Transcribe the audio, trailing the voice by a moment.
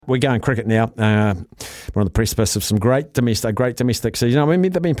We're going cricket now. We're on the precipice of some great domestic season. I mean,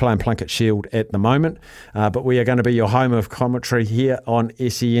 they've been playing Plunket Shield at the moment, but we are going to be your home of commentary here on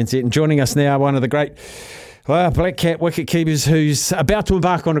SENZ. And joining us now, one of the great Black Cat wicket keepers who's about to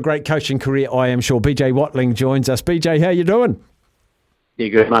embark on a great coaching career, I am sure. BJ Watling joins us. BJ, how you doing? Yeah,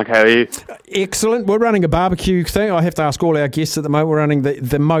 good, Mark. How are you? Excellent. We're running a barbecue thing. I have to ask all our guests at the moment. We're running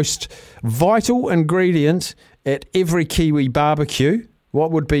the most vital ingredient at every Kiwi barbecue.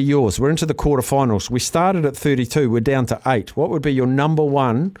 What would be yours? We're into the quarterfinals. We started at 32. We're down to 8. What would be your number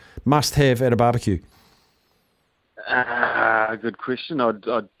one must-have at a barbecue? Good question.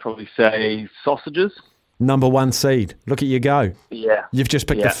 I'd probably say sausages. Number one seed. Look at you go. Yeah. You've just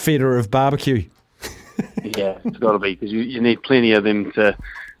picked the feta of barbecue. Yeah, it's got to be, because you need plenty of them to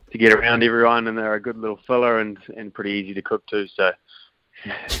get around everyone, and they're a good little filler and pretty easy to cook too. So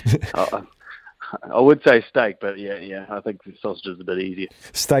I would say steak, but yeah, I think the sausage is a bit easier.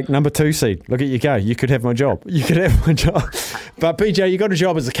 Steak, number 2 seed. Look at you go. You could have my job. But BJ, you got a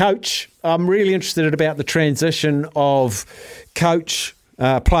job as a coach. I'm really interested about the transition of coach,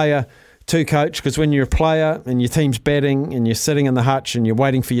 player to coach, because when you're a player and your team's batting and you're sitting in the hutch and you're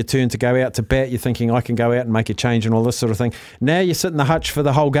waiting for your turn to go out to bat, you're thinking, I can go out and make a change and all this sort of thing. Now you sit in the hutch for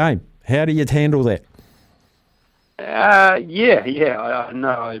the whole game. How do you handle that? I know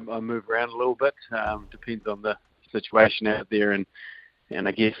I move around a little bit. Depends on the situation out there and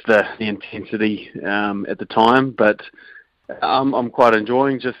I guess the intensity at the time. But I'm quite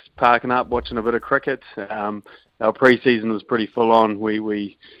enjoying just parking up, watching a bit of cricket. Our pre-season was pretty full on.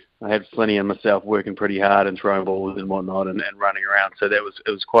 I had Flinny and myself working pretty hard and throwing balls and whatnot and running around. So it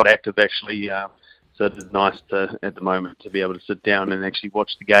was quite active actually. So it's nice at the moment to be able to sit down and actually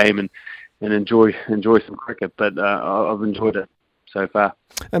watch the game and enjoy some cricket, but I've enjoyed it so far.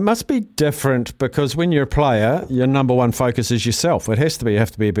 It must be different because when you're a player, your number one focus is yourself. It has to be. You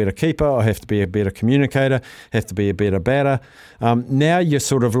have to be a better keeper, or have to be a better communicator, have to be a better batter. Now you're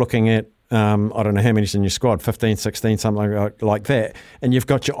sort of looking at, I don't know how many's in your squad, 15, 16, something like that, and you've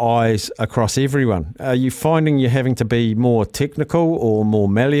got your eyes across everyone. Are you finding you're having to be more technical or more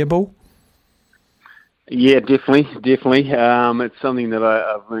malleable? Yeah, definitely. It's something that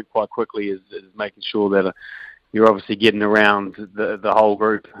I've learned quite quickly is making sure that you're obviously getting around the whole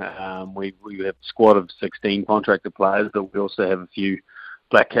group. We have a squad of 16 contracted players, but we also have a few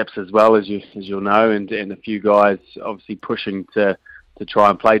black caps as well, as you'll know, and a few guys obviously pushing to try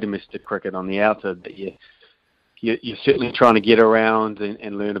and play domestic cricket on the outer. That you're certainly trying to get around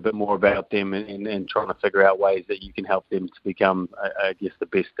and learn a bit more about them and trying to figure out ways that you can help them to become, I guess, the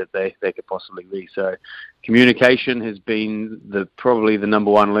best that they could possibly be. So communication has been probably the number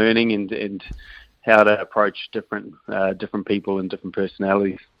one learning and how to approach different people and different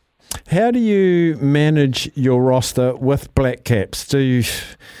personalities. How do you manage your roster with black caps?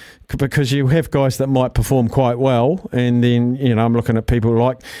 Because you have guys that might perform quite well, and then, I'm looking at people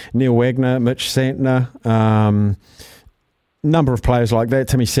like Neil Wagner, Mitch Santner, number of players like that,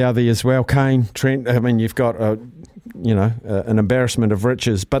 Timmy Southey as well, Kane, Trent. I mean, you've got an embarrassment of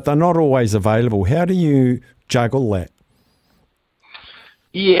riches, but they're not always available. How do you juggle that?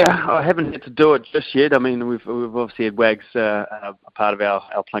 Yeah, I haven't had to do it just yet. I mean, we've obviously had Wags a part of our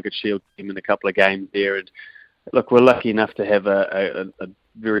Plunket Shield team in a couple of games there, and look, we're lucky enough to have a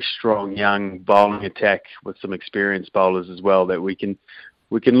very strong young bowling attack with some experienced bowlers as well that we can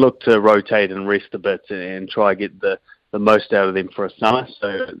look to rotate and rest a bit and try get the most out of them for a summer.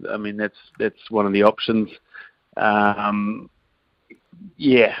 So I mean that's one of the options.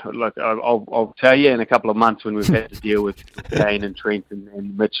 Look, I'll tell you in a couple of months when we've had to deal with Kane and Trent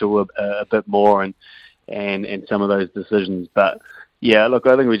and Mitchell a bit more and some of those decisions, but. Yeah, look,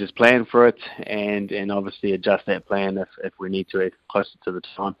 I think we just plan for it and obviously adjust that plan if we need to closer to the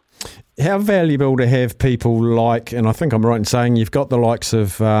time. How valuable to have people like, and I think I'm right in saying you've got the likes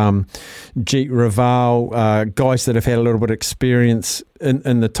of Jeet Raval, guys that have had a little bit of experience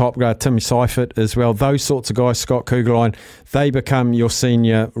in the top guard, Tim Seifert as well, those sorts of guys, Scott Kugelheim, they become your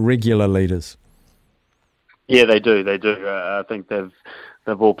senior regular leaders. Yeah, they do. I think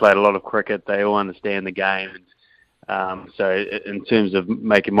they've all played a lot of cricket. They all understand the game. So in terms of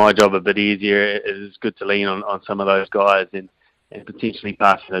making my job a bit easier, it is good to lean on some of those guys and potentially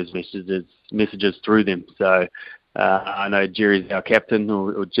passing those messages through them. So I know Jerry's our captain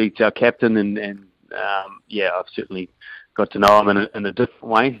or Jeet's our captain, and I've certainly got to know him in a different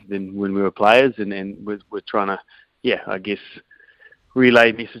way than when we were players, and we're trying to, I guess,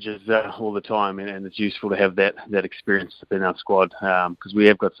 relay messages all the time, and it's useful to have that experience within our squad because we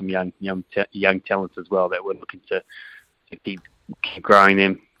have got some young talents as well that we're looking to keep growing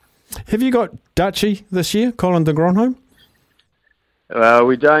them. Have you got Dutchie this year, Colin de Gronholm? Well,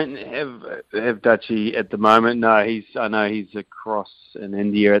 we don't have Dutchy at the moment. No, I know he's across in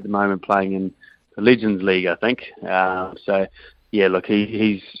India at the moment playing in the Legends League, I think. So, yeah, look,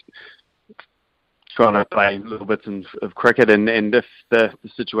 he's trying to play little bits of cricket, and if the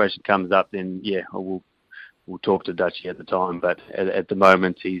situation comes up, then yeah, we'll talk to Dutchy at the time. But at the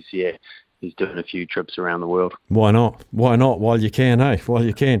moment, he's doing a few trips around the world. Why not? Why not? While you can, eh? While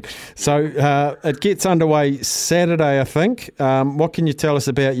you can. So it gets underway Saturday, I think. What can you tell us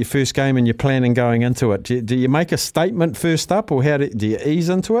about your first game and your planning going into it? Do you make a statement first up, or do you ease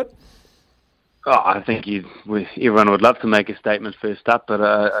into it? Oh, I think everyone would love to make a statement first up, but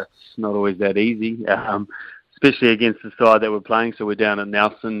it's not always that easy, especially against the side that we're playing. So we're down at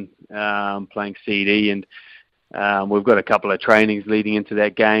Nelson playing CD, and we've got a couple of trainings leading into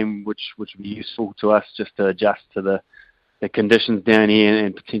that game, which would be useful to us just to adjust to the conditions down here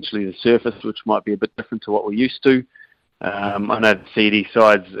and potentially the surface, which might be a bit different to what we're used to. I know the CD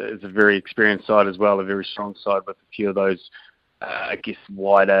side is a very experienced side as well, a very strong side with a few of those I guess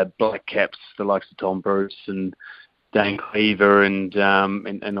wider black caps, the likes of Tom Bruce and Dane Cleaver and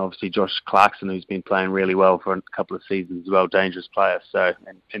obviously Josh Clarkson, who's been playing really well for a couple of seasons as well, dangerous player. So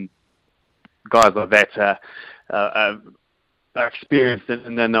and guys like that are experienced,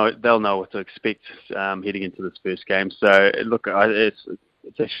 and they'll know what to expect heading into this first game. So look, it's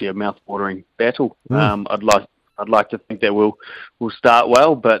actually a mouth-watering battle. I'd like to think that we'll start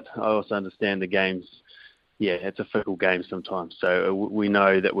well, but I also understand the game's. Yeah, it's a fickle game sometimes. So we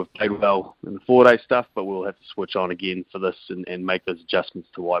know that we've played well in the 4-day stuff, but we'll have to switch on again for this and make those adjustments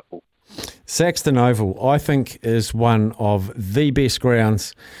to white ball. Saxton Oval, I think, is one of the best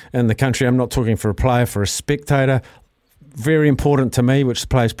grounds in the country. I'm not talking for a player, for a spectator. Very important to me, which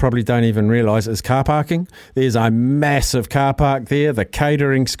players probably don't even realise, is car parking. There's a massive car park there. The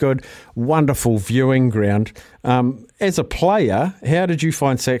catering's good. Wonderful viewing ground. As a player, how did you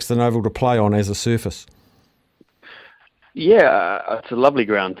find Saxton Oval to play on as a surface? Yeah, it's a lovely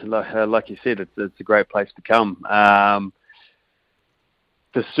ground. Like you said, it's a great place to come.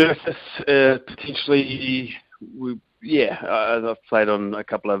 The surface, potentially, I've played on a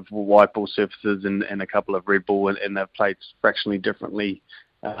couple of white ball surfaces and a couple of red ball, and they've played fractionally differently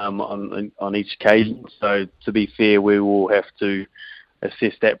on each occasion. So to be fair, we will have to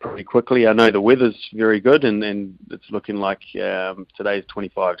assess that pretty quickly. I know the weather's very good, and it's looking like today's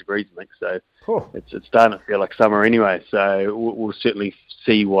 25 degrees, I think. So it's starting to feel like summer anyway. So we'll certainly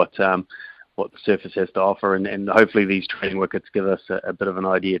see what the surface has to offer, and hopefully these training wickets give us a bit of an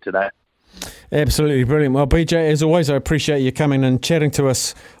idea today. Absolutely brilliant. Well, BJ, as always, I appreciate you coming and chatting to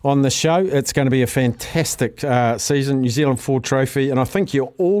us on the show. It's going to be a fantastic season, New Zealand Ford Trophy, and I think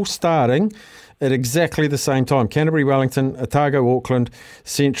you're all starting at exactly the same time. Canterbury, Wellington, Otago, Auckland,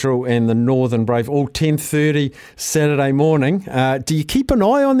 Central and the Northern Brave, all 10:30 Saturday morning. Do you keep an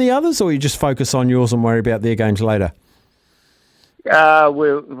eye on the others, or you just focus on yours and worry about their games later?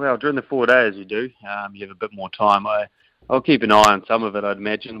 Well, during the 4 days you do. You have a bit more time. I'll keep an eye on some of it, I'd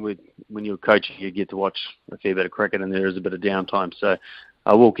imagine. When you're coaching, you get to watch a fair bit of cricket and there is a bit of downtime. So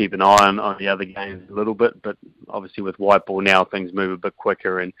I will keep an eye on the other games a little bit, but obviously with white ball now, things move a bit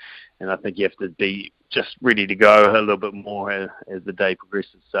quicker, and I think you have to be just ready to go a little bit more as the day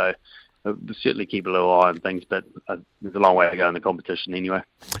progresses. So we'll certainly keep a little eye on things, but there's a long way to go in the competition anyway.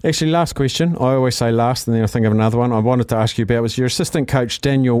 Actually, last question. I always say last, and then I think of another one I wanted to ask you about was your assistant coach,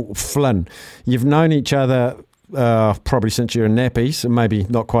 Daniel Flynn. You've known each other probably since you're in nappies, and maybe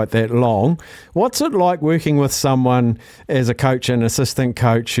not quite that long. What's it like working with someone as a coach and assistant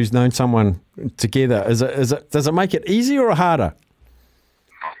coach who's known someone together? Does it make it easier or harder?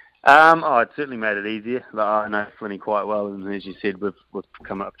 It certainly made it easier. I know Flinny quite well, and as you said, we've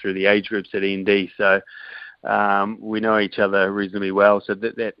come up through the age groups at E&D, so we know each other reasonably well. So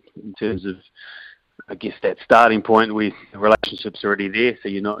that in terms of, I guess, that starting point, the relationship's already there, so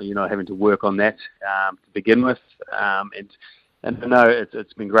you're not having to work on that to begin with. And I know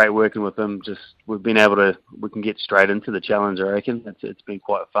it's been great working with them. Just we can get straight into the challenge. I reckon it's been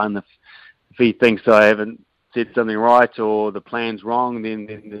quite fun. If he thinks I haven't said something right or the plan's wrong,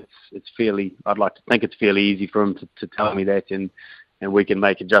 then it's fairly. I'd like to think it's fairly easy for him to tell me that, and we can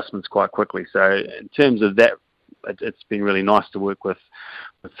make adjustments quite quickly. So in terms of that, it's been really nice to work with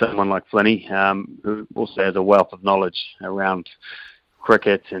someone like Flinny, who also has a wealth of knowledge around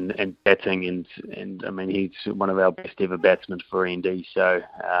cricket and batting, and I mean, he's one of our best ever batsmen for E&D. So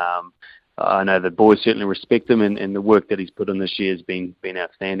I know the boys certainly respect him, and the work that he's put in this year has been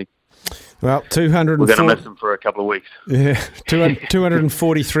outstanding. Well, we're going to miss him for a couple of weeks. Yeah,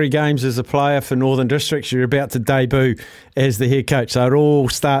 243 games as a player for Northern Districts. You're about to debut as the head coach, so it all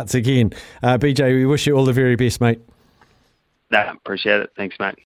starts again. BJ, we wish you all the very best, mate. No, appreciate it. Thanks, mate.